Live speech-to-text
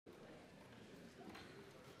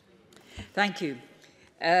Thank you.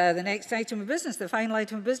 The next item of business, the final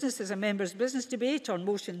item of business, is a members' business debate on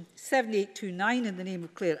motion 7829 in the name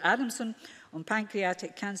of Clare Adamson on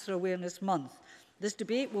Pancreatic Cancer Awareness Month. This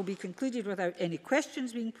debate will be concluded without any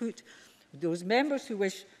questions being put. Those members who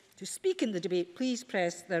wish to speak in the debate, please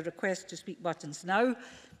press the request to speak buttons now.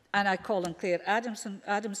 And I call on Clare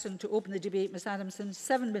Adamson to open the debate. Ms Adamson,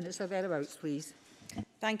 7 minutes or thereabouts, please.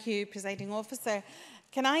 Thank you, Presiding Officer.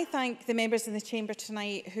 Can I thank the members in the Chamber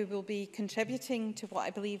tonight who will be contributing to what I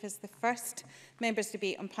believe is the first members'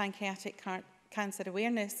 debate on pancreatic cancer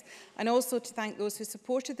awareness, and also to thank those who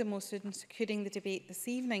supported the motion in securing the debate this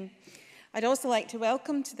evening. I'd also like to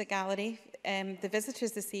welcome to the gallery the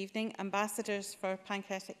visitors this evening, ambassadors for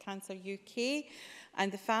Pancreatic Cancer UK,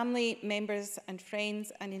 and the family, members and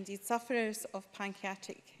friends, and indeed sufferers of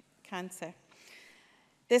pancreatic cancer.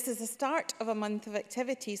 This is the start of a month of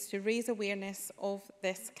activities to raise awareness of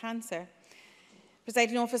this cancer.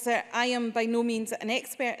 Presiding Officer, I am by no means an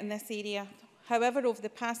expert in this area. However, over the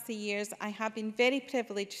past 3 years, I have been very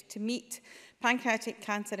privileged to meet pancreatic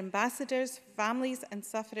cancer ambassadors, families and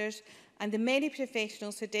sufferers, and the many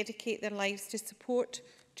professionals who dedicate their lives to support,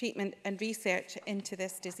 treatment and research into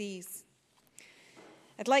this disease.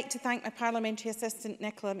 I'd like to thank my parliamentary assistant,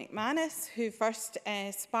 Nicola McManus, who first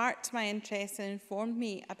sparked my interest and informed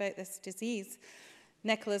me about this disease.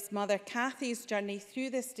 Nicola's mother, Cathy's journey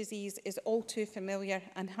through this disease is all too familiar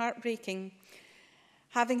and heartbreaking.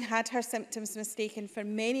 Having had her symptoms mistaken for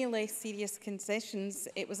many less serious conditions,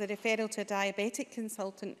 it was a referral to a diabetic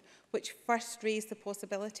consultant which first raised the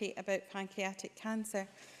possibility about pancreatic cancer.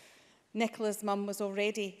 Nicola's mum was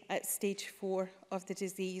already at stage 4 of the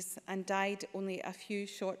disease and died only a few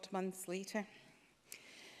short months later.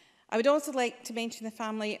 I would also like to mention the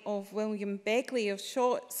family of William Begley of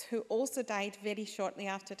Shotts, who also died very shortly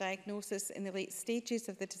after diagnosis in the late stages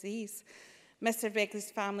of the disease. Mr.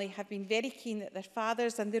 Begley's family have been very keen that their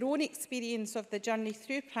fathers and their own experience of the journey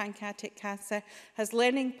through pancreatic cancer has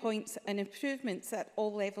learning points and improvements at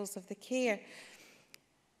all levels of the care.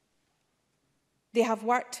 They have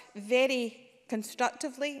worked very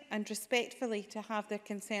constructively and respectfully to have their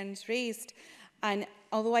concerns raised. And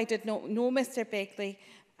although I did not know Mr. Begley,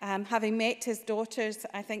 having met his daughters,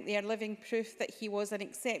 I think they are living proof that he was an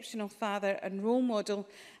exceptional father and role model,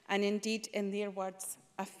 and indeed, in their words,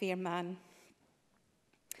 a fair man.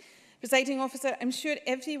 Presiding Officer, I'm sure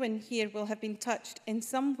everyone here will have been touched in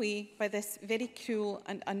some way by this very cruel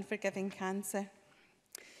and unforgiving cancer.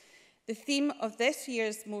 The theme of this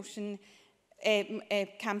year's motion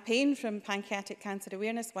campaign from Pancreatic Cancer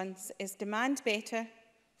Awareness Month is Demand Better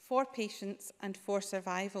for Patients and for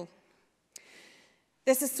Survival.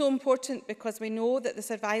 This is so important because we know that the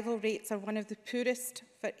survival rates are one of the poorest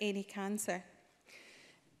for any cancer.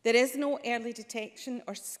 There is no early detection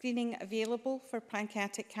or screening available for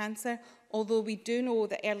pancreatic cancer, although we do know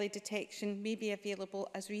that early detection may be available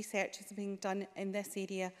as research is being done in this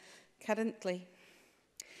area currently.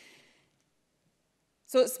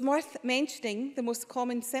 So it's worth mentioning the most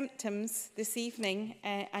common symptoms this evening,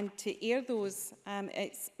 and to air those,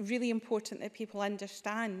 it's really important that people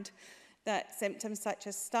understand that symptoms such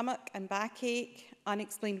as stomach and backache,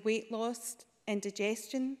 unexplained weight loss,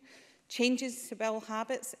 indigestion, changes to bowel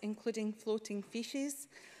habits, including floating faeces.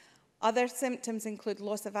 Other symptoms include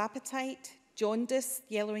loss of appetite, jaundice,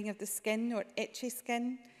 yellowing of the skin or itchy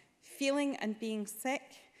skin, feeling and being sick,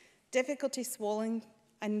 difficulty swallowing,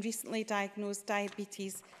 and recently diagnosed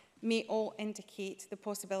diabetes may all indicate the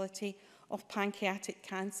possibility of pancreatic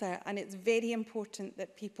cancer. And it's very important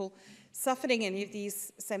that people suffering any of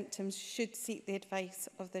these symptoms should seek the advice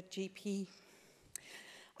of their GP.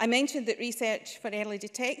 I mentioned that research for early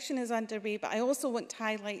detection is underway, but I also want to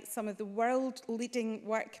highlight some of the world-leading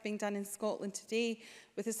work being done in Scotland today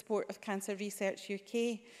with the support of Cancer Research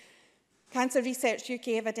UK. Cancer Research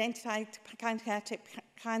UK have identified pancreatic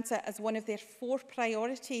cancer as one of their 4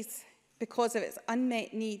 priorities because of its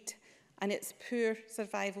unmet need and its poor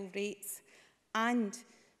survival rates and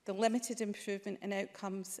the limited improvement in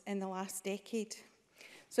outcomes in the last decade.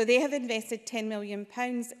 So they have invested £10 million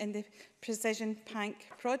in the Precision Panc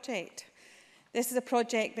project. This is a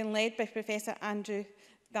project being led by Professor Andrew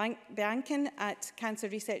Bankin at Cancer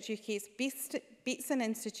Research UK's Beatson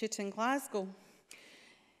Institute in Glasgow.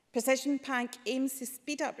 Precision Panc aims to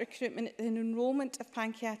speed up recruitment and enrolment of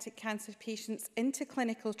pancreatic cancer patients into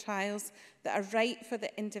clinical trials that are right for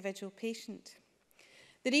the individual patient.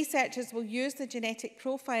 The researchers will use the genetic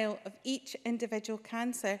profile of each individual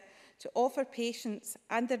cancer to offer patients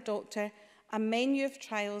and their doctor a menu of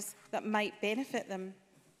trials that might benefit them.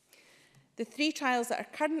 The 3 trials that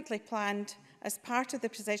are currently planned as part of the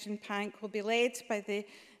Precision Panc will be led by the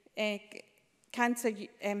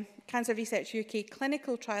Cancer Research UK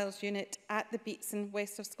Clinical Trials Unit at the Beatson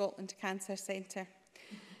West of Scotland Cancer Centre.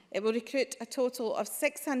 It will recruit a total of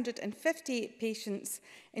 658 patients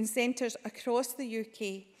in centres across the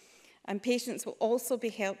UK, and patients will also be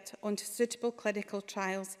helped onto suitable clinical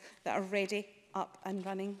trials that are ready, up and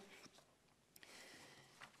running.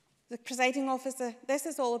 The Presiding Officer, this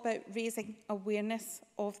is all about raising awareness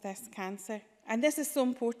of this cancer. And this is so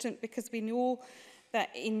important because we know that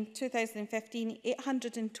in 2015,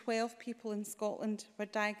 812 people in Scotland were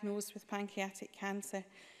diagnosed with pancreatic cancer,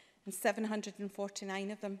 and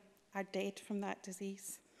 749 of them are dead from that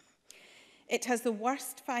disease. It has the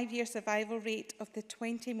worst 5-year survival rate of the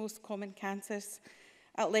 20 most common cancers,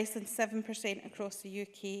 at less than 7% across the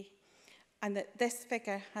UK, and that this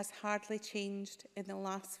figure has hardly changed in the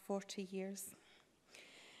last 40 years.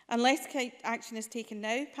 Unless action is taken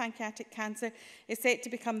now, pancreatic cancer is set to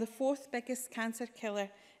become the 4th biggest cancer killer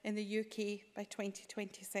in the UK by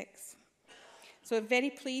 2026. So I'm very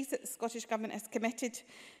pleased that the Scottish Government has committed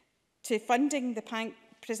to funding the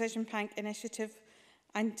Precision Panc initiative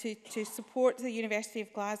and to support the University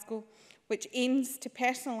of Glasgow, which aims to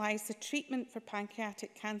personalise the treatment for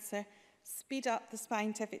pancreatic cancer, speed up the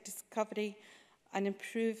scientific discovery and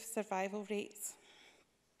improve survival rates.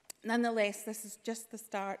 Nonetheless, this is just the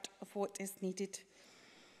start of what is needed.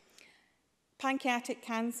 Pancreatic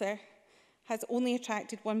cancer has only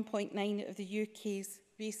attracted 1.9% of the UK's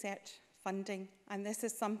research funding, and this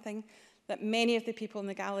is something that many of the people in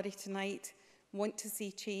the gallery tonight want to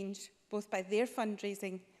see change, both by their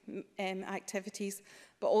fundraising activities,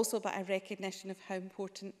 but also by a recognition of how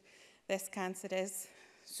important this cancer is.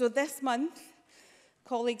 So this month,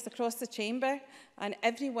 colleagues across the chamber and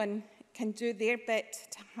everyone can do their bit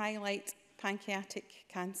to highlight pancreatic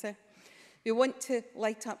cancer. We want to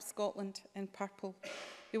light up Scotland in purple.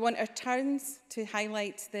 We want our towns to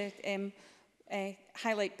highlight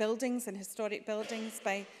highlight buildings and historic buildings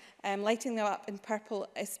by lighting them up in purple,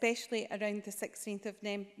 especially around the 16th of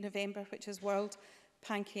November, which is World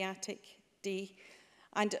Pancreatic Day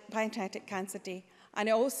and Pancreatic Cancer Day. And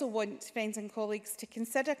I also want friends and colleagues to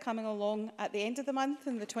consider coming along at the end of the month,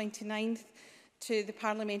 on the 29th, to the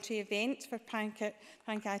parliamentary event for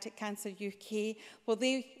Pancreatic Cancer UK, where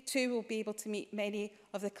they too will be able to meet many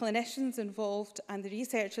of the clinicians involved and the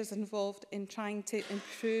researchers involved in trying to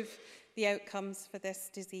improve the outcomes for this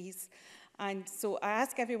disease. And so I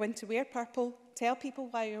ask everyone to wear purple, tell people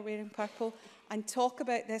why you're wearing purple, and talk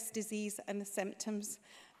about this disease and the symptoms,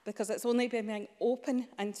 because it's only by being open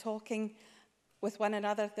and talking with one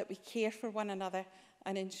another that we care for one another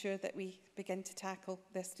and ensure that we begin to tackle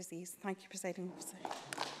this disease. Thank you, Presiding Officer.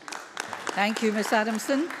 Thank you, Ms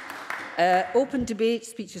Adamson. Open debate,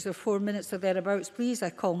 speeches of 4 minutes or thereabouts, please. I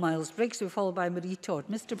call Miles Briggs, who followed by Marie Todd.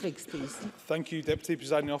 Mr Briggs, please. Thank you, Deputy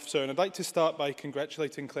Presiding Officer. And I'd like to start by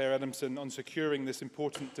congratulating Clare Adamson on securing this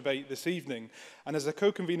important debate this evening. And as a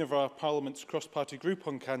co-convener of our Parliament's cross-party group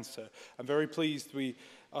on cancer, I'm very pleased we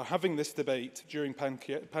are having this debate during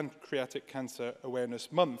Pancreatic Cancer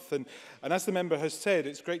Awareness Month. And as the member has said,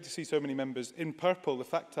 it's great to see so many members in purple. The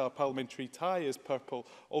fact our parliamentary tie is purple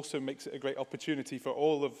also makes it a great opportunity for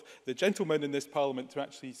all of the gentlemen in this Parliament to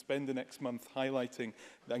actually spend the next month highlighting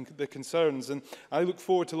the concerns. And I look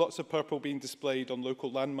forward to lots of purple being displayed on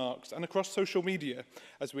local landmarks and across social media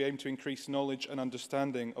as we aim to increase knowledge and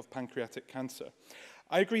understanding of pancreatic cancer.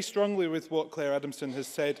 I agree strongly with what Clare Adamson has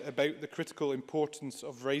said about the critical importance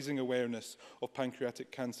of raising awareness of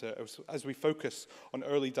pancreatic cancer as we focus on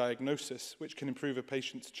early diagnosis, which can improve a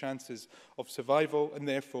patient's chances of survival and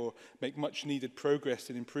therefore make much needed progress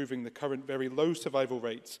in improving the current very low survival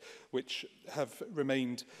rates, which have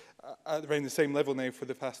remained at around the same level now for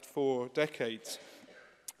the past 4 decades.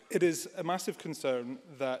 It is a massive concern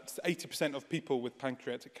that 80% of people with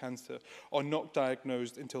pancreatic cancer are not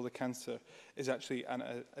diagnosed until the cancer is actually at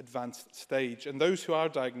an advanced stage. And those who are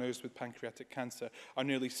diagnosed with pancreatic cancer are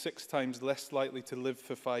nearly 6 times less likely to live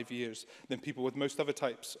for 5 years than people with most other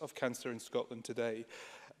types of cancer in Scotland today.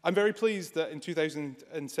 I'm very pleased that in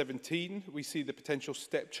 2017 we see the potential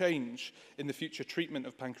step change in the future treatment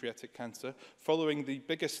of pancreatic cancer following the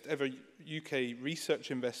biggest ever UK research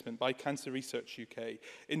investment by Cancer Research UK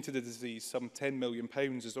into the disease. Some £10 million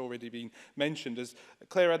has already been mentioned. As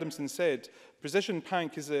Clare Adamson said, Precision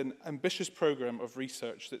Panc is an ambitious programme of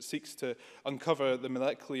research that seeks to uncover the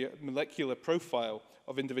molecular profile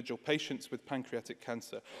of individual patients with pancreatic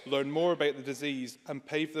cancer, learn more about the disease and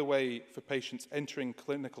pave the way for patients entering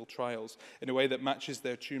clinical trials in a way that matches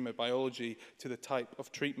their tumour biology to the type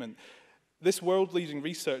of treatment. This world-leading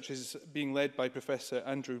research is being led by Professor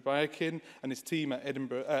Andrew Byakin and his team at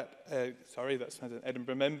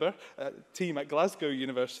team at Glasgow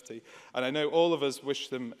University, and I know all of us wish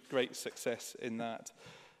them great success in that.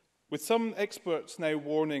 With some experts now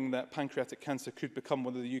warning that pancreatic cancer could become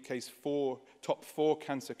one of the UK's top four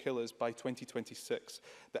cancer killers by 2026,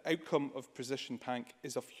 the outcome of Precision Panc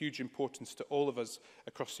is of huge importance to all of us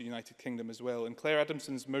across the United Kingdom as well. And Clare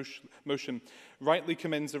Adamson's motion rightly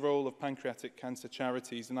commends the role of pancreatic cancer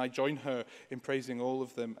charities, and I join her in praising all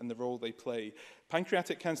of them and the role they play.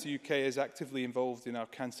 Pancreatic Cancer UK is actively involved in our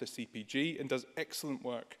cancer CPG and does excellent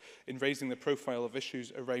work in raising the profile of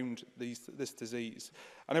issues around this disease.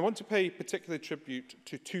 And I want to pay particular tribute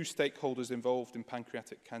to two stakeholders involved in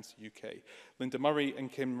Pancreatic Cancer UK, Linda Murray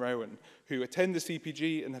and Kim Rowan, who attend the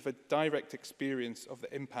CPG and have a direct experience of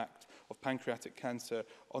the impact of pancreatic cancer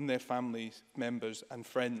on their families, members and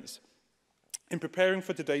friends. In preparing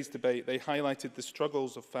for today's debate, they highlighted the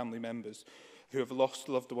struggles of family members who have lost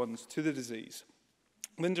loved ones to the disease.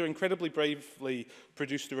 Linda incredibly bravely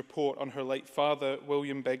produced a report on her late father,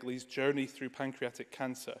 William Begley's journey through pancreatic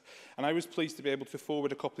cancer, and I was pleased to be able to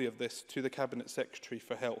forward a copy of this to the Cabinet Secretary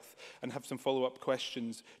for Health and have some follow-up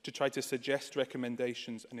questions to try to suggest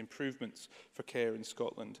recommendations and improvements for care in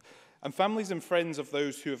Scotland. And families and friends of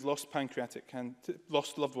those who have lost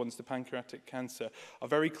loved ones to pancreatic cancer are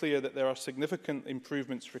very clear that there are significant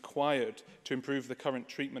improvements required to improve the current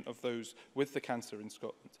treatment of those with the cancer in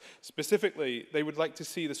Scotland. Specifically, they would like to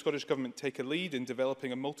see the Scottish Government take a lead in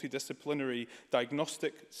developing a multidisciplinary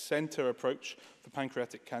diagnostic centre approach for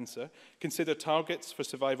pancreatic cancer, consider targets for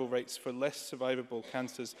survival rates for less survivable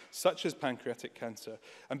cancers such as pancreatic cancer,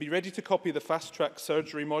 and be ready to copy the fast-track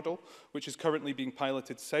surgery model, which is currently being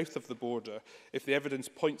piloted south of the border, if the evidence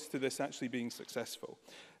points to this actually being successful.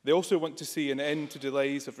 They also want to see an end to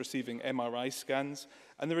delays of receiving MRI scans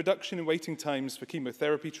and the reduction in waiting times for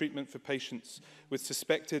chemotherapy treatment for patients with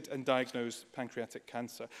suspected and diagnosed pancreatic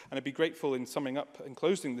cancer. And I'd be grateful in summing up and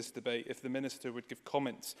closing this debate if the Minister would give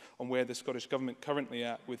comments on where the Scottish Government currently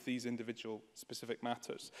at with these individual specific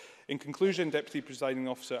matters. In conclusion, Deputy Presiding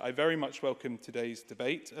Officer, I very much welcome today's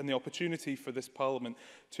debate and the opportunity for this Parliament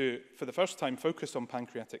to, for the first time, focus on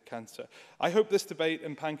pancreatic cancer. I hope this debate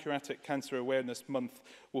and Pancreatic Cancer Awareness Month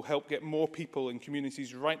will help get more people and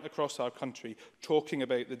communities right across our country talking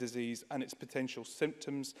about the disease and its potential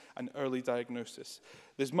symptoms and early diagnosis.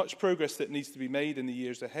 There's much progress that needs to be made in the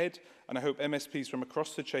years ahead, and I hope MSPs from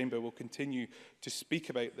across the chamber will continue to speak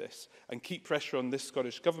about this and keep pressure on this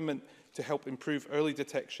Scottish Government to help improve early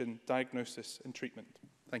detection, diagnosis and treatment.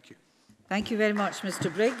 Thank you. Thank you very much,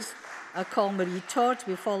 Mr Briggs. I'll call Marie Todd to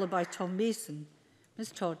be followed by Tom Mason.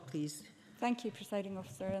 Ms Todd, please. Thank you, Presiding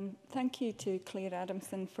Officer, and thank you to Clare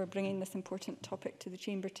Adamson for bringing this important topic to the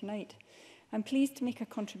Chamber tonight. I'm pleased to make a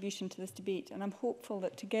contribution to this debate, and I'm hopeful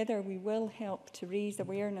that together we will help to raise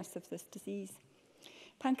awareness of this disease.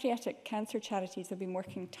 Pancreatic cancer charities have been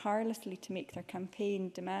working tirelessly to make their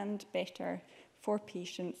campaign Demand Better for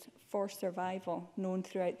Patients for Survival known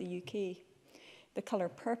throughout the UK. The colour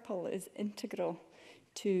purple is integral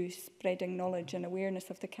to spreading knowledge and awareness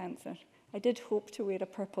of the cancer. I did hope to wear a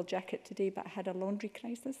purple jacket today, but I had a laundry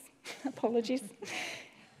crisis. Apologies.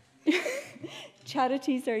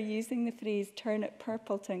 Charities are using the phrase "turn it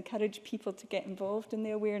purple" to encourage people to get involved in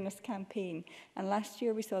the awareness campaign. And last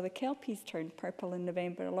year we saw the Kelpies turn purple in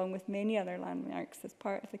November, along with many other landmarks as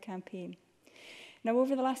part of the campaign. Now,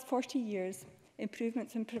 over the last 40 years,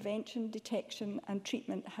 improvements in prevention, detection and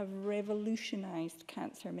treatment have revolutionised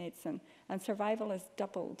cancer medicine, and survival has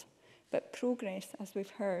doubled. But progress, as we've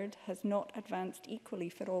heard, has not advanced equally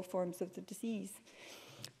for all forms of the disease.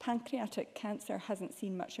 Pancreatic cancer hasn't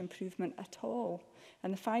seen much improvement at all,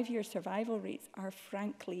 and the 5-year survival rates are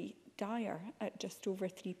frankly dire at just over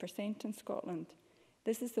 3% in Scotland.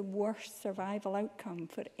 This is the worst survival outcome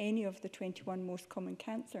for any of the 21 most common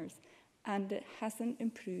cancers, and it hasn't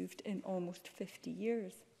improved in almost 50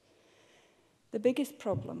 years. The biggest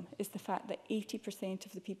problem is the fact that 80%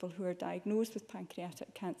 of the people who are diagnosed with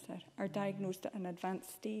pancreatic cancer are diagnosed at an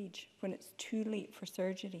advanced stage when it's too late for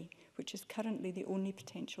surgery, which is currently the only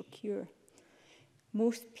potential cure.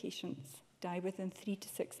 Most patients die within 3 to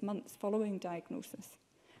 6 months following diagnosis,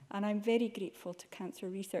 and I'm very grateful to Cancer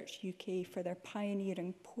Research UK for their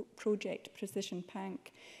pioneering project Precision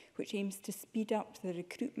Panc, which aims to speed up the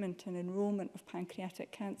recruitment and enrolment of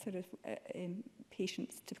pancreatic cancer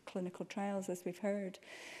patients to clinical trials, as we've heard.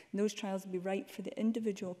 And those trials will be right for the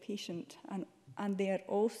individual patient, and they are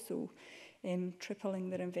also tripling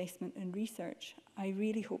their investment in research. I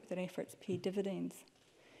really hope their efforts pay dividends.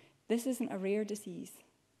 This isn't a rare disease.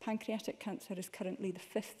 Pancreatic cancer is currently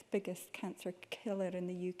the 5th biggest cancer killer in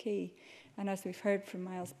the UK. And as we've heard from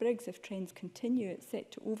Miles Briggs, if trends continue, it's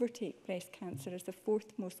set to overtake breast cancer as the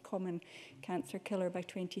 4th most common cancer killer by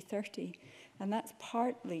 2030. And that's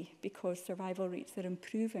partly because survival rates are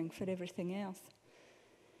improving for everything else.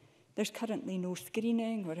 There's currently no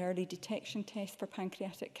screening or early detection test for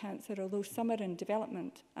pancreatic cancer, although some are in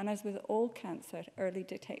development. And as with all cancer, early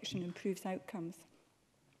detection improves outcomes.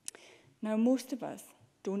 Now, most of us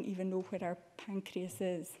don't even know where our pancreas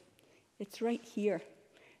is. It's right here,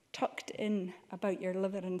 tucked in about your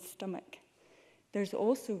liver and stomach. There's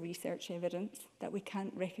also research evidence that we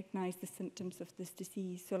can't recognise the symptoms of this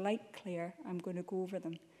disease. So like Clare, I'm going to go over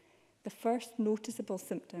them. The first noticeable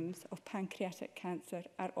symptoms of pancreatic cancer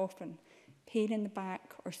are often pain in the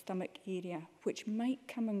back or stomach area, which might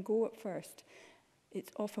come and go at first.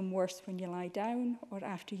 It's often worse when you lie down or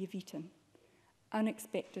after you've eaten.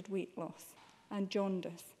 Unexpected weight loss and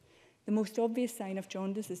jaundice. The most obvious sign of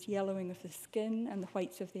jaundice is yellowing of the skin and the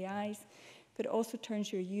whites of the eyes, but it also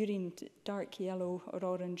turns your urine dark yellow or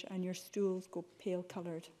orange and your stools go pale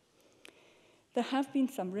coloured. There have been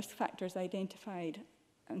some risk factors identified,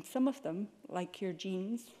 and some of them, like your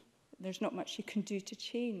genes, there's not much you can do to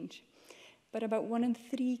change. But about 1 in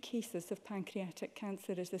 3 cases of pancreatic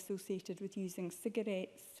cancer is associated with using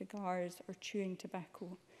cigarettes, cigars, or chewing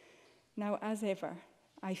tobacco. Now, as ever,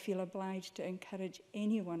 I feel obliged to encourage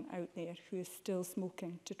anyone out there who is still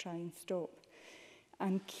smoking to try and stop.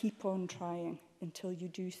 And keep on trying until you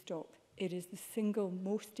do stop. It is the single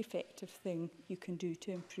most effective thing you can do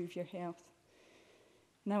to improve your health.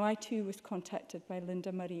 Now, I too was contacted by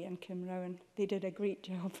Linda Murray and Kim Rowan. They did a great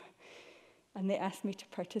job, and they asked me to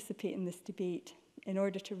participate in this debate in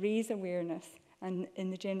order to raise awareness and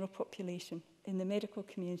in the general population, in the medical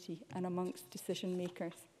community, and amongst decision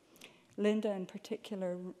makers. Linda in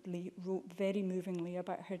particular wrote very movingly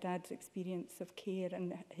about her dad's experience of care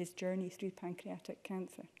and his journey through pancreatic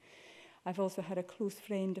cancer. I've also had a close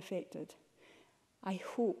friend affected. I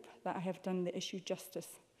hope that I have done the issue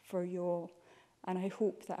justice for you all, and I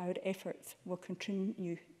hope that our efforts will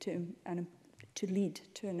continue to lead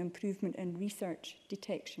to an improvement in research,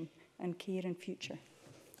 detection and care in future.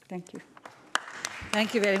 Thank you.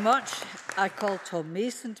 Thank you very much. I call Tom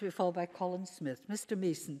Mason to be followed by Colin Smith. Mr.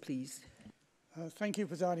 Mason, please. Thank you,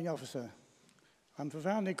 Presiding Officer. I'm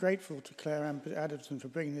profoundly grateful to Clare Adamson for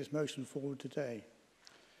bringing this motion forward today.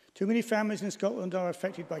 Too many families in Scotland are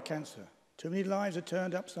affected by cancer. Too many lives are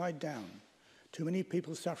turned upside down. Too many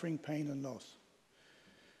people suffering pain and loss.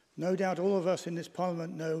 No doubt all of us in this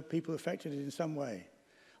Parliament know people affected in some way.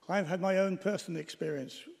 I've had my own personal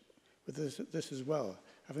experience with this as well,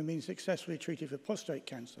 having been successfully treated for prostate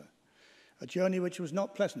cancer, a journey which was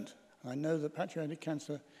not pleasant, and I know that pancreatic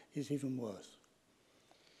cancer is even worse.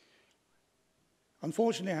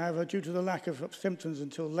 Unfortunately, however, due to the lack of symptoms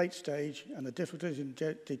until late stage and the difficulties in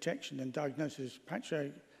detection and diagnosis,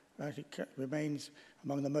 pancreatic remains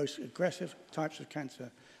among the most aggressive types of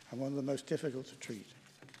cancer and one of the most difficult to treat.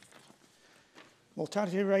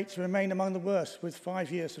 Mortality rates remain among the worst, with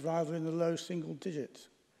 5-year survival in the low single digits.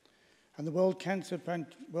 And the World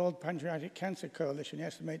Pancreatic Cancer Coalition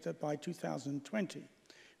estimates that by 2020,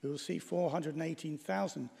 we will see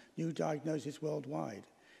 418,000 new diagnoses worldwide.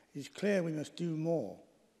 It is clear we must do more.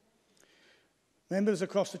 Members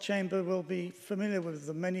across the chamber will be familiar with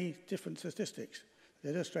the many different statistics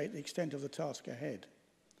that illustrate the extent of the task ahead.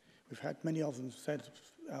 We've had many of them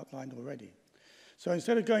outlined already. So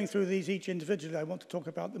instead of going through these each individually, I want to talk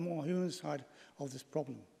about the more human side of this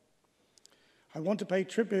problem. I want to pay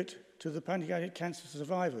tribute to the pancreatic cancer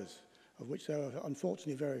survivors, of which there are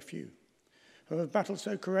unfortunately very few, who have battled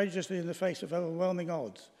so courageously in the face of overwhelming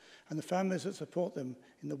odds, and the families that support them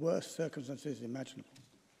in the worst circumstances imaginable.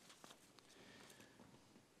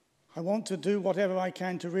 I want to do whatever I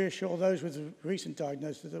can to reassure those with recent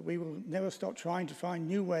diagnoses that we will never stop trying to find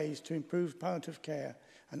new ways to improve palliative care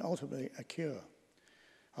and ultimately a cure.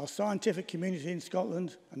 Our scientific community in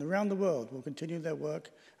Scotland and around the world will continue their work,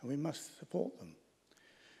 and we must support them.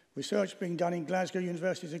 Research being done in Glasgow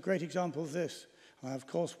University is a great example of this, and I of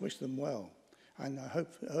course wish them well, and I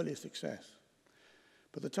hope for early success.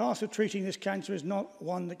 But the task of treating this cancer is not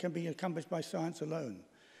one that can be accomplished by science alone.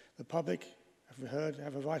 The public, as we heard,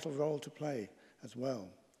 have a vital role to play as well.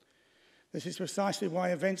 This is precisely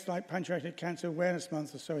why events like Pancreatic Cancer Awareness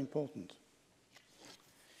Month are so important.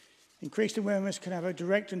 Increased awareness can have a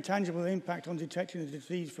direct and tangible impact on detecting the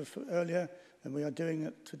disease earlier than we are doing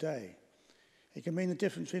it today. It can mean the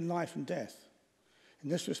difference between life and death. In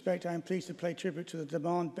this respect, I am pleased to pay tribute to the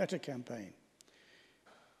Demand Better campaign.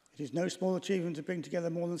 It It is no small achievement to bring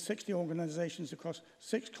together more than 60 organisations across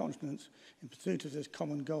 6 continents in pursuit of this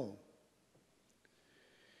common goal.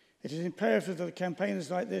 It is imperative that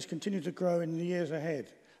campaigns like this continue to grow in the years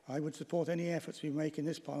ahead. I would support any efforts we make in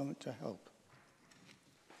this Parliament to help.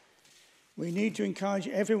 We need to encourage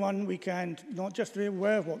everyone we can not just to be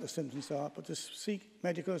aware of what the symptoms are, but to seek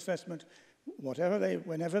medical assessment whenever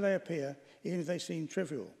they appear, even if they seem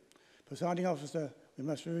trivial. Presiding officer, we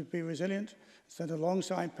must be resilient and stand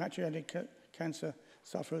alongside pancreatic cancer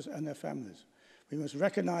sufferers and their families. We must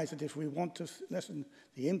recognise that if we want to lessen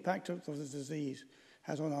the impact of the disease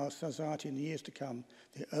has on our society in the years to come,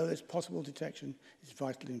 the earliest possible detection is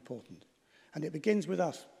vitally important. And it begins with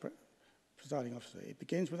us, Presiding Officer. It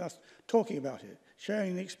begins with us talking about it,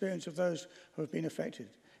 sharing the experience of those who have been affected,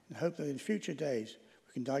 and hope that in future days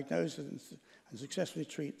we can diagnose and successfully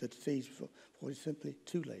treat the disease before it's simply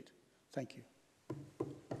too late. Thank you.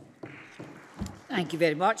 Thank you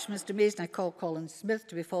very much, Mr Mason. I call Colin Smith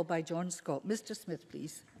to be followed by John Scott. Mr Smith,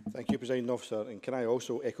 please. Thank you, Presiding Officer. And can I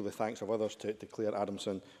also echo the thanks of others to Clare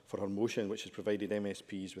Adamson for her motion, which has provided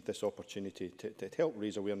MSPs with this opportunity to help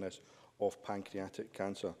raise awareness of pancreatic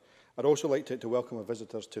cancer. I'd also like to welcome our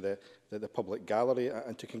visitors to the public gallery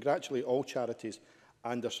and to congratulate all charities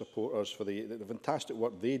and their supporters for the fantastic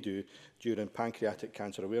work they do during Pancreatic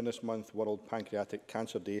Cancer Awareness Month, World Pancreatic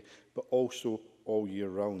Cancer Day, but also all year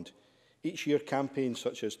round. Each year, campaigns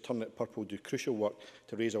such as Turn It Purple do crucial work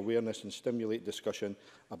to raise awareness and stimulate discussion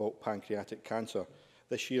about pancreatic cancer.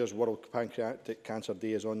 This year's World Pancreatic Cancer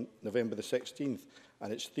Day is on November the 16th,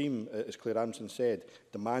 and its theme, as Clare Adamson said,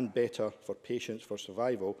 Demand Better for Patients for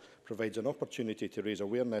Survival, provides an opportunity to raise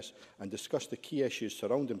awareness and discuss the key issues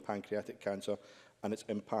surrounding pancreatic cancer and its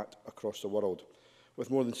impact across the world. With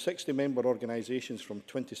more than 60 member organisations from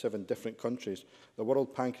 27 different countries, the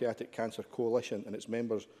World Pancreatic Cancer Coalition and its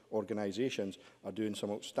members' organisations are doing some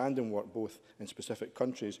outstanding work both in specific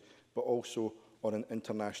countries but also on an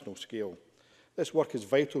international scale. This work is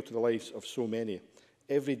vital to the lives of so many.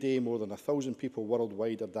 Every day, more than 1,000 people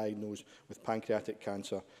worldwide are diagnosed with pancreatic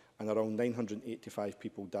cancer, and around 985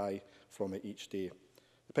 people die from it each day.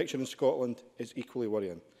 The picture in Scotland is equally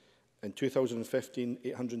worrying. In 2015,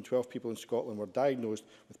 812 people in Scotland were diagnosed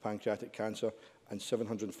with pancreatic cancer, and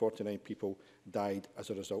 749 people died as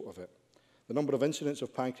a result of it. The number of incidents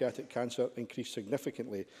of pancreatic cancer increased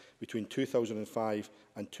significantly between 2005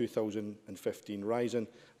 and 2015, rising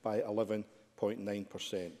by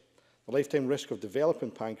 11.9%. The lifetime risk of developing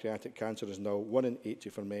pancreatic cancer is now 1 in 80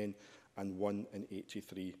 for men and 1 in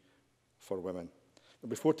 83 for women.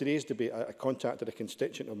 Before today's debate, I contacted a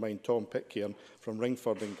constituent of mine, Tom Pitcairn, from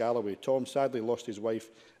Ringford in Galloway. Tom sadly lost his wife,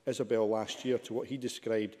 Isabel, last year to what he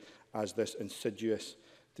described as this insidious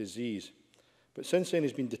disease. But since then,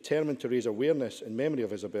 he's been determined to raise awareness in memory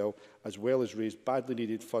of Isabel, as well as raise badly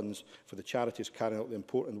needed funds for the charities carrying out the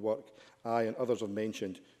important work I and others have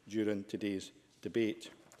mentioned during today's debate.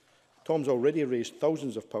 Tom's already raised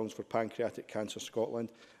thousands of pounds for Pancreatic Cancer Scotland,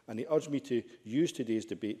 and he urged me to use today's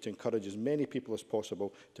debate to encourage as many people as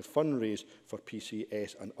possible to fundraise for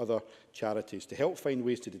PCS and other charities to help find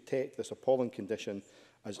ways to detect this appalling condition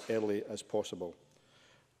as early as possible.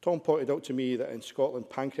 Tom pointed out to me that in Scotland,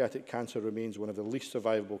 pancreatic cancer remains one of the least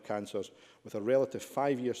survivable cancers, with a relative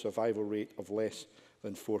 5-year survival rate of less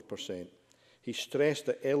than 4%. He stressed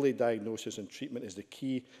that early diagnosis and treatment is the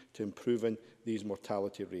key to improving these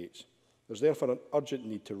mortality rates. There's therefore an urgent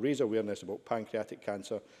need to raise awareness about pancreatic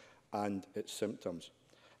cancer and its symptoms.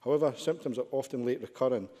 However, symptoms are often late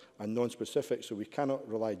recurring and non-specific, so we cannot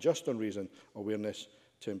rely just on raising awareness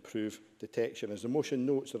to improve detection. As the motion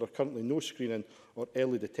notes, there are currently no screening or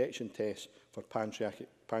early detection tests for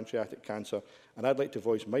pancreatic cancer, and I'd like to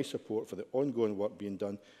voice my support for the ongoing work being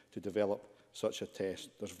done to develop such a test.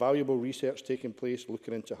 There's valuable research taking place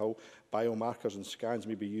looking into how biomarkers and scans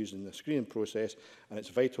may be used in the screening process, and it's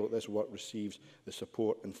vital that this work receives the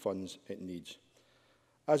support and funds it needs.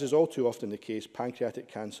 As is all too often the case, pancreatic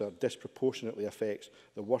cancer disproportionately affects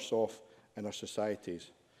the worse off in our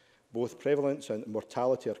societies. Both prevalence and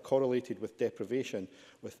mortality are correlated with deprivation,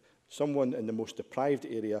 with someone in the most deprived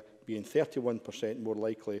area being 31% more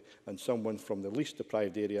likely than someone from the least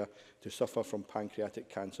deprived area to suffer from pancreatic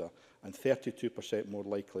cancer, and 32% more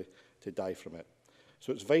likely to die from it.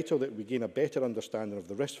 So it's vital that we gain a better understanding of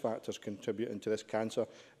the risk factors contributing to this cancer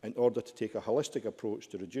in order to take a holistic approach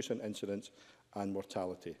to reducing incidence and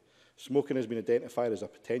mortality. Smoking has been identified as a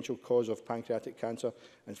potential cause of pancreatic cancer,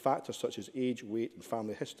 and factors such as age, weight and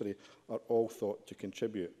family history are all thought to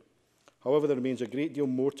contribute. However, there remains a great deal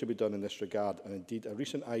more to be done in this regard, and indeed a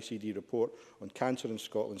recent ICD report on cancer in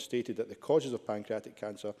Scotland stated that the causes of pancreatic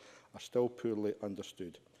cancer are still poorly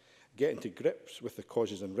understood. Getting to grips with the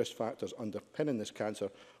causes and risk factors underpinning this cancer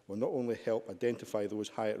will not only help identify those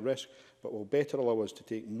high at risk, but will better allow us to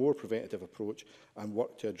take a more preventative approach and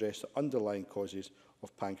work to address the underlying causes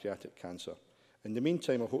of pancreatic cancer. In the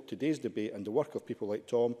meantime, I hope today's debate and the work of people like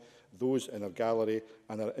Tom, those in our gallery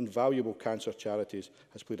and our invaluable cancer charities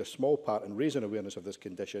has played a small part in raising awareness of this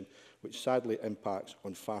condition, which sadly impacts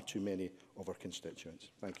on far too many of our constituents.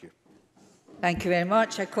 Thank you. Thank you very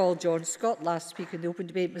much. I call John Scott, last speaker in the open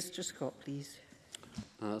debate. Mr Scott, please.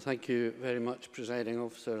 Thank you very much, Presiding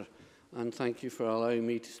Officer, and thank you for allowing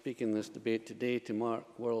me to speak in this debate today to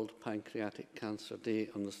mark World Pancreatic Cancer Day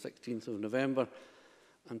on the 16th of November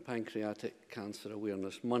and Pancreatic Cancer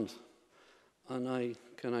Awareness Month. And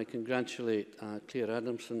can I congratulate Clare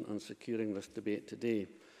Adamson on securing this debate today.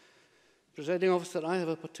 Presiding Officer, I have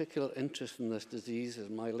a particular interest in this disease as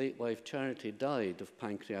my late wife Charity died of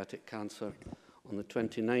pancreatic cancer on the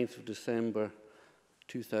 29th of December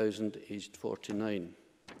 2000, aged 49.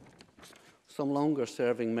 Some longer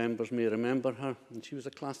serving members may remember her, and she was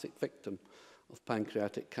a classic victim of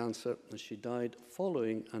pancreatic cancer as she died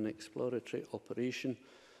following an exploratory operation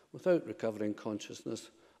without recovering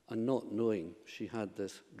consciousness and not knowing she had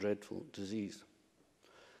this dreadful disease.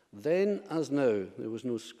 Then, as now, there was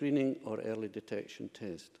no screening or early detection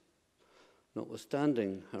test.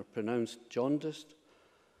 Notwithstanding her pronounced jaundice,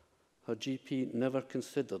 her GP never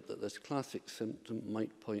considered that this classic symptom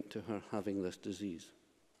might point to her having this disease.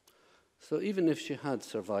 So even if she had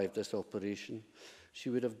survived this operation, she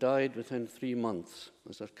would have died within 3 months,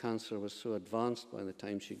 as her cancer was so advanced by the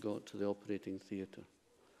time she got to the operating theatre.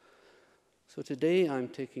 So today I'm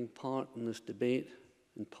taking part in this debate,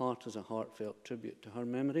 in part as a heartfelt tribute to her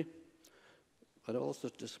memory, but also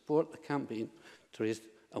to support the campaign to raise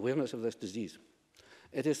awareness of this disease.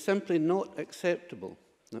 It is simply not acceptable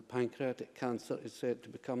that pancreatic cancer is set to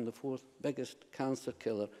become the 4th biggest cancer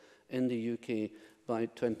killer in the UK by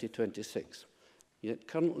 2026. Yet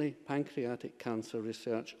currently, pancreatic cancer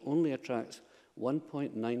research only attracts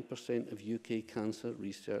 1.9% of UK cancer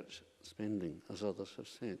research spending, as others have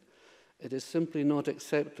said. It is simply not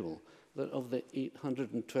acceptable that of the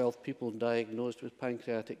 812 people diagnosed with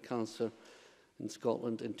pancreatic cancer in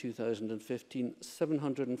Scotland in 2015,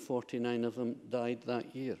 749 of them died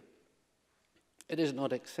that year. It is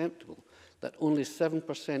not acceptable that only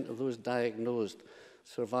 7% of those diagnosed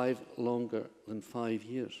survive longer than 5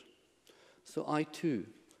 years. So I too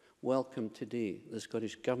welcome today the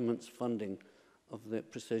Scottish Government's funding of the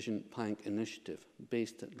Precision Panc initiative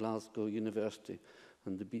based at Glasgow University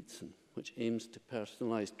and the Beatson, which aims to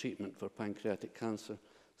personalise treatment for pancreatic cancer,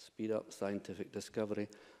 speed up scientific discovery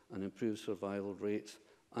and improve survival rates,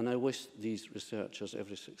 and I wish these researchers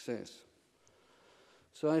every success.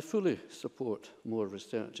 So I fully support more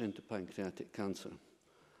research into pancreatic cancer.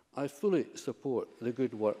 I fully support the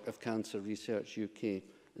good work of Cancer Research UK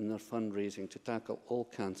in their fundraising to tackle all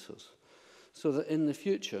cancers, so that in the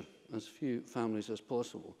future, as few families as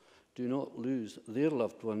possible do not lose their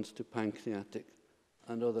loved ones to pancreatic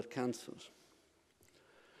and other cancers.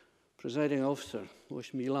 Presiding Officer,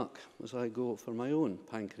 wish me luck as I go for my own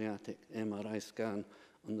pancreatic MRI scan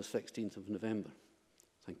on the 16th of November.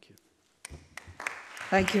 Thank you.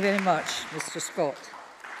 Thank you very much, Mr Scott.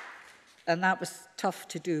 And that was tough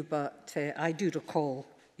to do, but I do recall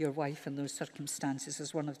your wife in those circumstances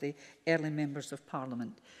as one of the early members of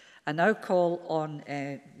Parliament. I now call on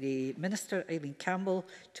the Minister, Eileen Campbell,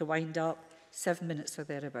 to wind up. 7 minutes or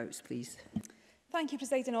thereabouts, please. Thank you,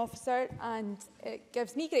 Presiding Officer, and it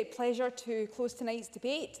gives me great pleasure to close tonight's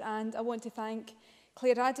debate, and I want to thank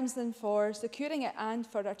Clare Adamson for securing it and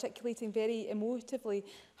for articulating very emotively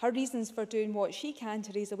her reasons for doing what she can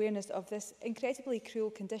to raise awareness of this incredibly cruel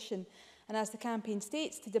condition, and as the campaign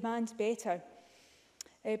states, to demand better.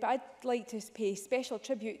 But I'd like to pay special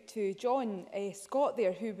tribute to John Scott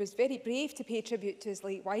there, who was very brave to pay tribute to his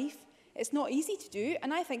late wife. It's not easy to do,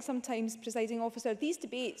 and I think sometimes, Presiding Officer, these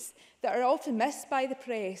debates that are often missed by the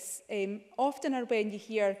press often are when you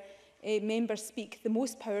hear members speak the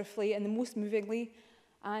most powerfully and the most movingly.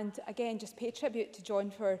 And again, just pay tribute to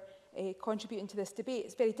John for contributing to this debate.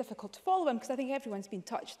 It's very difficult to follow him because I think everyone's been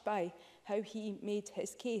touched by how he made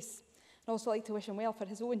his case. I'd also like to wish him well for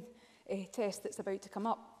his own test that's about to come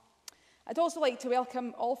up. I'd also like to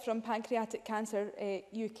welcome all from Pancreatic Cancer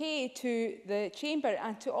UK to the Chamber,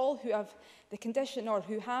 and to all who have the condition or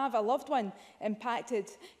who have a loved one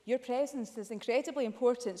impacted. Your presence is incredibly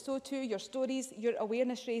important, so too your stories, your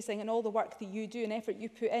awareness raising and all the work that you do and effort you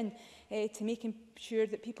put in to making sure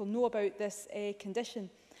that people know about this condition.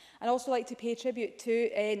 I'd also like to pay tribute to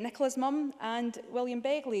Nicola's mum and William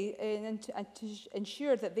Begley and to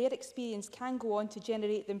ensure that their experience can go on to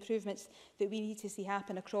generate the improvements that we need to see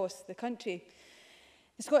happen across the country.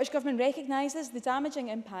 The Scottish Government recognises the damaging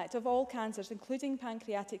impact of all cancers, including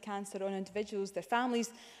pancreatic cancer, on individuals, their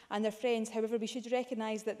families and their friends. However, we should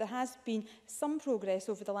recognise that there has been some progress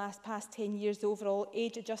over the past 10 years. The overall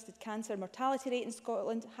age-adjusted cancer mortality rate in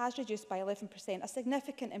Scotland has reduced by 11%, a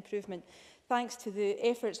significant improvement thanks to the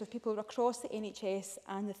efforts of people across the NHS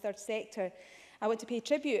and the third sector. I want to pay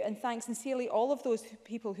tribute and thank sincerely all of those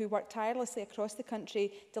people who work tirelessly across the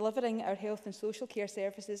country delivering our health and social care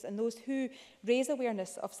services, and those who raise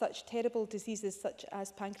awareness of such terrible diseases such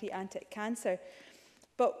as pancreatic cancer.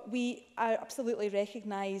 But we absolutely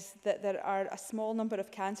recognise that there are a small number of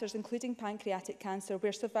cancers, including pancreatic cancer,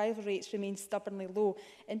 where survival rates remain stubbornly low,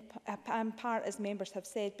 in part, as members have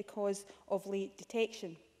said, because of late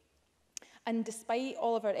detection. And despite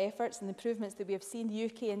all of our efforts and improvements that we have seen, the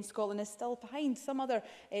UK and Scotland is still behind some other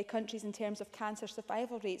countries in terms of cancer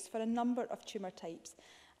survival rates for a number of tumour types.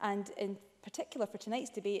 And in particular for tonight's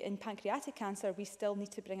debate, in pancreatic cancer, we still need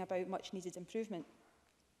to bring about much needed improvement.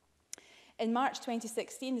 In March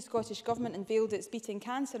 2016, the Scottish Government unveiled its Beating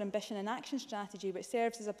Cancer Ambition and Action Strategy, which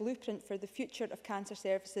serves as a blueprint for the future of cancer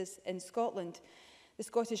services in Scotland. The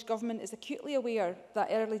Scottish Government is acutely aware that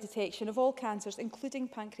early detection of all cancers, including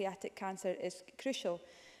pancreatic cancer, is crucial.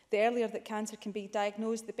 The earlier that cancer can be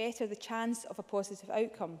diagnosed, the better the chance of a positive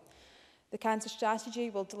outcome. The cancer strategy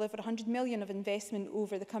will deliver £100 million of investment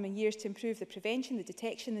over the coming years to improve the prevention, the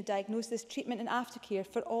detection, the diagnosis, treatment and aftercare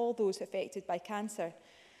for all those affected by cancer.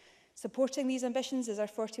 Supporting these ambitions is our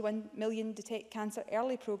 £41 million Detect Cancer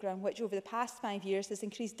Early programme, which over the past 5 years has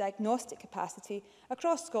increased diagnostic capacity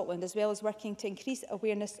across Scotland, as well as working to increase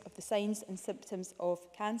awareness of the signs and symptoms of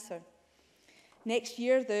cancer. Next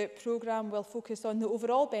year, the programme will focus on the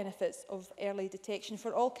overall benefits of early detection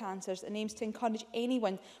for all cancers and aims to encourage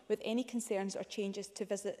anyone with any concerns or changes to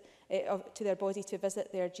their body to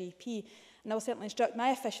visit their GP. And I will certainly instruct my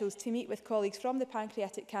officials to meet with colleagues from the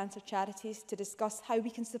Pancreatic Cancer Charities to discuss how we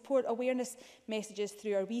can support awareness messages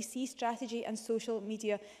through our WeSee strategy and social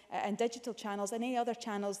media and digital channels and any other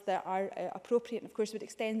channels that are appropriate. And of course, would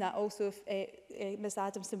extend that also if Ms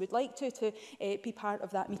Adamson would like to be part of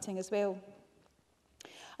that meeting as well.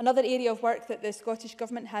 Another area of work that the Scottish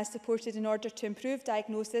Government has supported in order to improve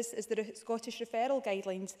diagnosis is the Scottish Referral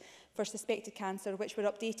Guidelines for Suspected Cancer, which were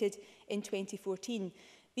updated in 2014.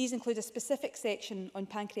 These include a specific section on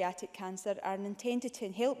pancreatic cancer and are intended to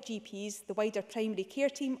help GPs, the wider primary care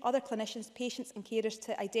team, other clinicians, patients and carers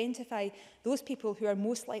to identify those people who are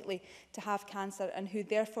most likely to have cancer and who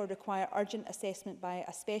therefore require urgent assessment by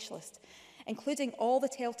a specialist, including all the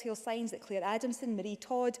telltale signs that Clare Adamson, Marie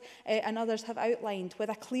Todd and others have outlined, with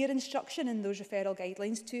a clear instruction in those referral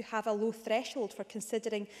guidelines to have a low threshold for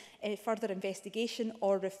considering further investigation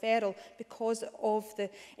or referral because of the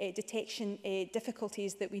detection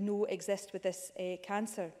difficulties that we know exist with this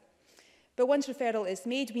cancer. But once referral is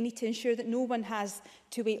made, we need to ensure that no one has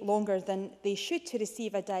to wait longer than they should to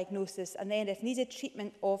receive a diagnosis and then, if needed,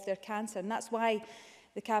 treatment of their cancer. And that's why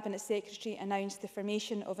the Cabinet Secretary announced the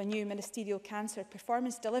formation of a new Ministerial Cancer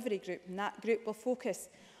Performance Delivery Group, and that group will focus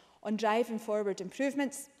on driving forward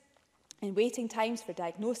improvements in waiting times for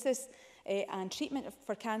diagnosis and treatment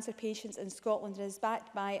for cancer patients in Scotland, and is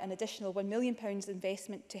backed by an additional £1 million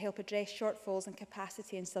investment to help address shortfalls in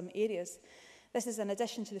capacity in some areas. This is in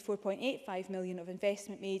addition to the £4.85 million of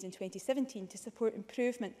investment made in 2017 to support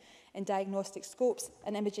improvement in diagnostic scopes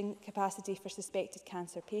and imaging capacity for suspected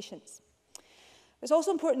cancer patients. It's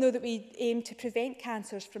also important, though, that we aim to prevent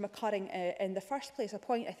cancers from occurring in the first place, a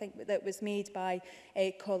point I think that was made by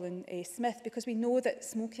Colin Smith, because we know that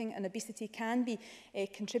smoking and obesity can be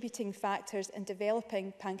contributing factors in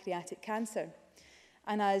developing pancreatic cancer.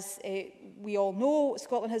 And as we all know,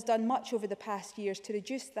 Scotland has done much over the past years to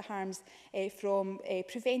reduce the harms from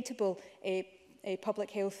preventable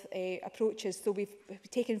public health approaches. So we've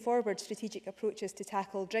taken forward strategic approaches to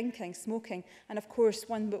tackle drinking, smoking, and of course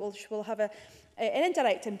one which will have an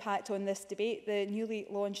indirect impact on this debate, the newly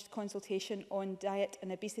launched consultation on diet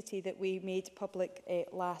and obesity that we made public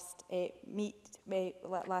last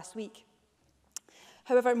week.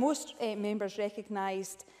 However, most members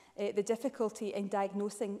recognised the difficulty in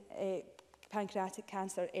diagnosing pancreatic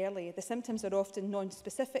cancer early. The symptoms are often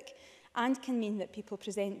non-specific and can mean that people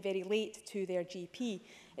present very late to their GP.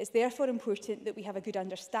 It's therefore important that we have a good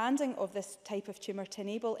understanding of this type of tumour to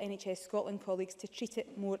enable NHS Scotland colleagues to treat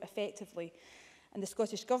it more effectively. And the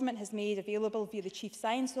Scottish Government has made available via the Chief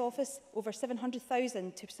Science Office over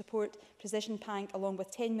 £700,000 to support Precision Panc, along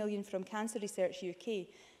with £10 million from Cancer Research UK.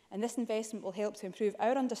 and this investment will help to improve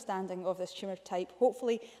our understanding of this tumour type,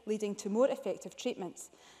 hopefully leading to more effective treatments.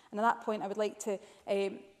 And at that point, I would like to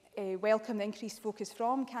welcome the increased focus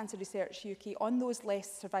from Cancer Research UK on those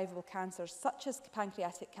less survivable cancers, such as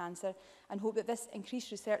pancreatic cancer, and hope that this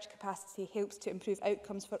increased research capacity helps to improve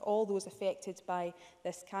outcomes for all those affected by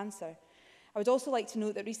this cancer. I would also like to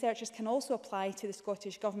note that researchers can also apply to the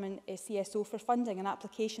Scottish Government CSO for funding, and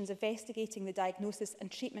applications investigating the diagnosis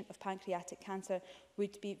and treatment of pancreatic cancer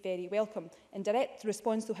would be very welcome. In direct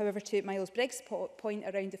response, though, however, to Miles Briggs' point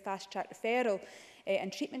around the fast-track referral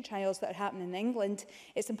and treatment trials that are happening in England,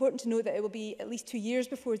 it's important to note that it will be at least 2 years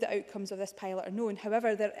before the outcomes of this pilot are known.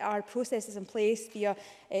 However, there are processes in place via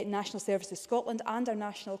National Services Scotland and our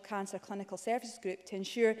National Cancer Clinical Services Group to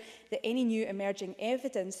ensure that any new emerging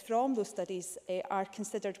evidence from those studies are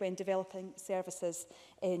considered when developing services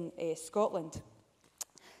in Scotland.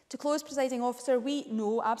 To close, Presiding Officer, we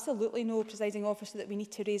know, absolutely know, Presiding Officer, that we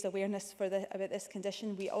need to raise awareness about this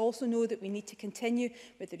condition. We also know that we need to continue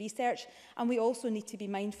with the research, and we also need to be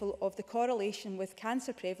mindful of the correlation with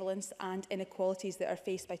cancer prevalence and inequalities that are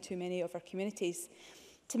faced by too many of our communities.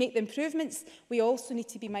 To make the improvements, we also need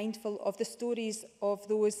to be mindful of the stories of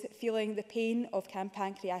those feeling the pain of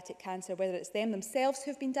pancreatic cancer, whether it's them themselves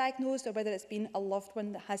who have been diagnosed or whether it's been a loved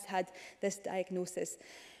one that has had this diagnosis.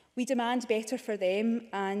 We demand better for them,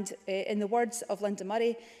 and in the words of Linda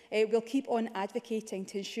Murray, we'll keep on advocating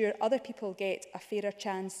to ensure other people get a fairer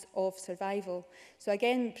chance of survival. So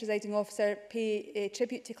again, Presiding Officer, pay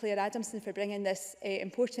tribute to Clare Adamson for bringing this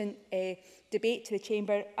important debate to the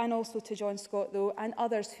Chamber, and also to John Scott, though, and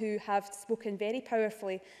others who have spoken very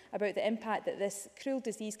powerfully about the impact that this cruel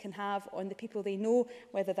disease can have on the people they know,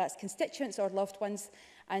 whether that's constituents or loved ones.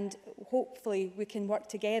 And hopefully we can work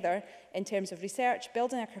together in terms of research,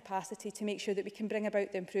 building our capacity to make sure that we can bring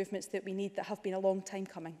about the improvements that we need that have been a long time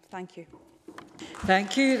coming. Thank you.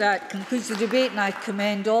 Thank you. That concludes the debate, and I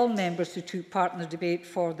commend all members who took part in the debate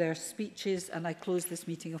for their speeches, and I close this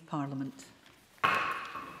meeting of Parliament.